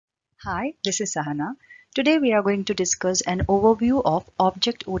Hi, this is Sahana. Today we are going to discuss an overview of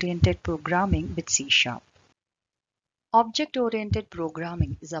object-oriented programming with C#. Object-oriented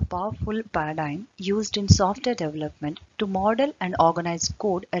programming is a powerful paradigm used in software development to model and organize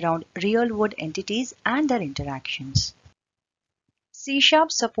code around real-world entities and their interactions. C#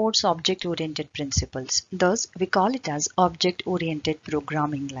 supports object-oriented principles, thus we call it as object-oriented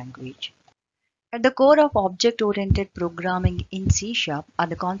programming language. At the core of object-oriented programming in C# are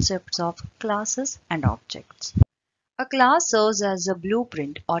the concepts of classes and objects. A class serves as a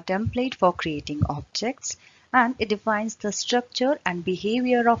blueprint or template for creating objects, and it defines the structure and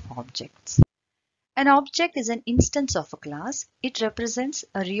behavior of objects. An object is an instance of a class. It represents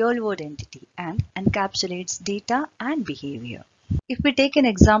a real-world entity and encapsulates data and behavior. If we take an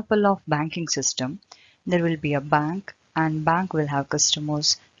example of banking system, there will be a bank and bank will have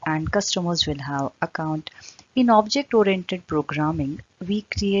customers and customers will have account. In object-oriented programming, we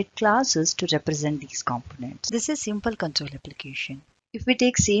create classes to represent these components. This is simple control application. If we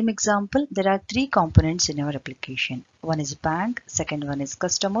take same example, there are three components in our application. One is bank, second one is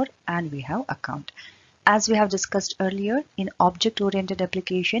customer, and we have account. As we have discussed earlier, in object-oriented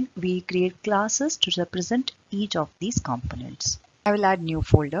application, we create classes to represent each of these components. I will add new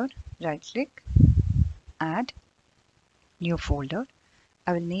folder, right click, add new folder.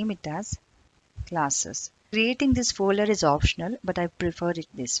 I will name it as classes. Creating this folder is optional, but I prefer it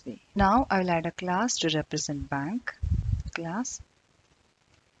this way. Now I will add a class to represent bank, class.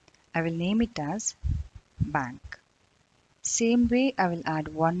 I will name it as bank. Same way I will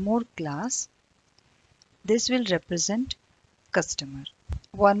add one more class. This will represent customer.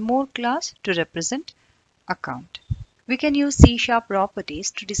 One more class to represent account. We can use C#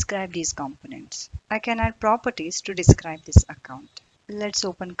 properties to describe these components. I can add properties to describe this account. Let's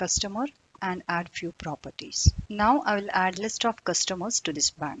open customer and add few properties. Now I will add list of customers to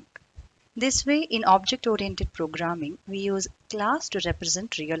this bank. This way, in object-oriented programming, we use class to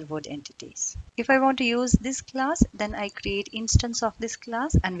represent real-world entities. If I want to use this class, then I create instance of this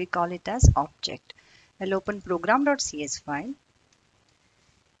class and we call it as object. I'll open program.cs file.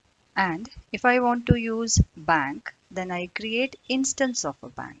 And if I want to use bank, then I create instance of a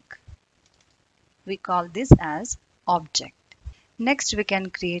bank. We call this as object. Next, we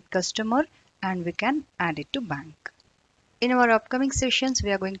can create customer and we can add it to bank. In our upcoming sessions, we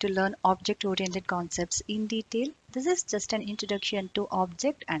are going to learn object-oriented concepts in detail. This is just an introduction to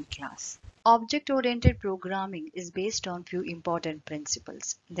object and class. Object-oriented programming is based on few important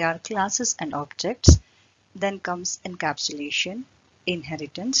principles. They are classes and objects. Then comes encapsulation,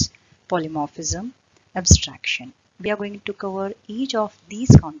 inheritance, polymorphism, abstraction. We are going to cover each of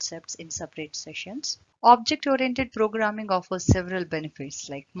these concepts in separate sessions. Object-oriented programming offers several benefits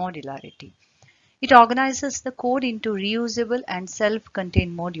like modularity. It organizes the code into reusable and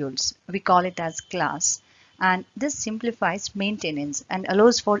self-contained modules. We call it as class. And this simplifies maintenance and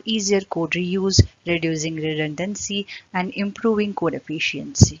allows for easier code reuse, reducing redundancy and improving code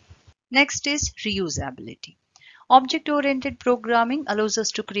efficiency. Next is reusability. Object-oriented programming allows us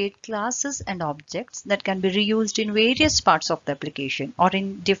to create classes and objects that can be reused in various parts of the application or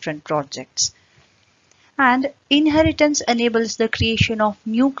in different projects. And inheritance enables the creation of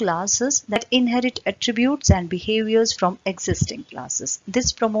new classes that inherit attributes and behaviors from existing classes.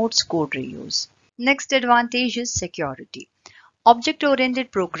 This promotes code reuse. Next advantage is security.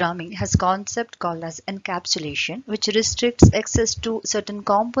 Object-oriented programming has a concept called as encapsulation, which restricts access to certain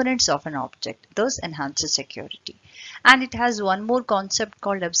components of an object, thus enhances security. And it has one more concept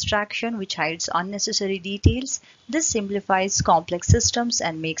called abstraction, which hides unnecessary details. This simplifies complex systems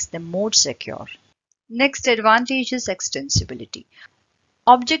and makes them more secure. Next advantage is extensibility.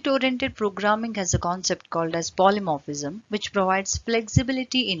 Object-oriented programming has a concept called as polymorphism, which provides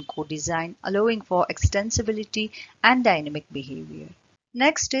flexibility in code design, allowing for extensibility and dynamic behavior.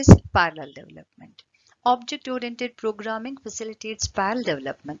 Next is parallel development. Object-oriented programming facilitates parallel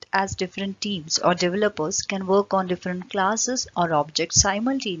development as different teams or developers can work on different classes or objects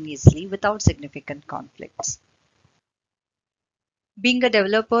simultaneously without significant conflicts. Being a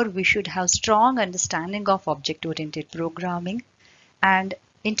developer, we should have strong understanding of object-oriented programming, and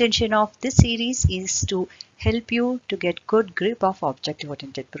intention of this series is to help you to get good grip of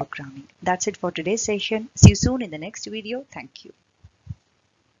object-oriented programming. That's it for today's session. See you soon in the next video. Thank you.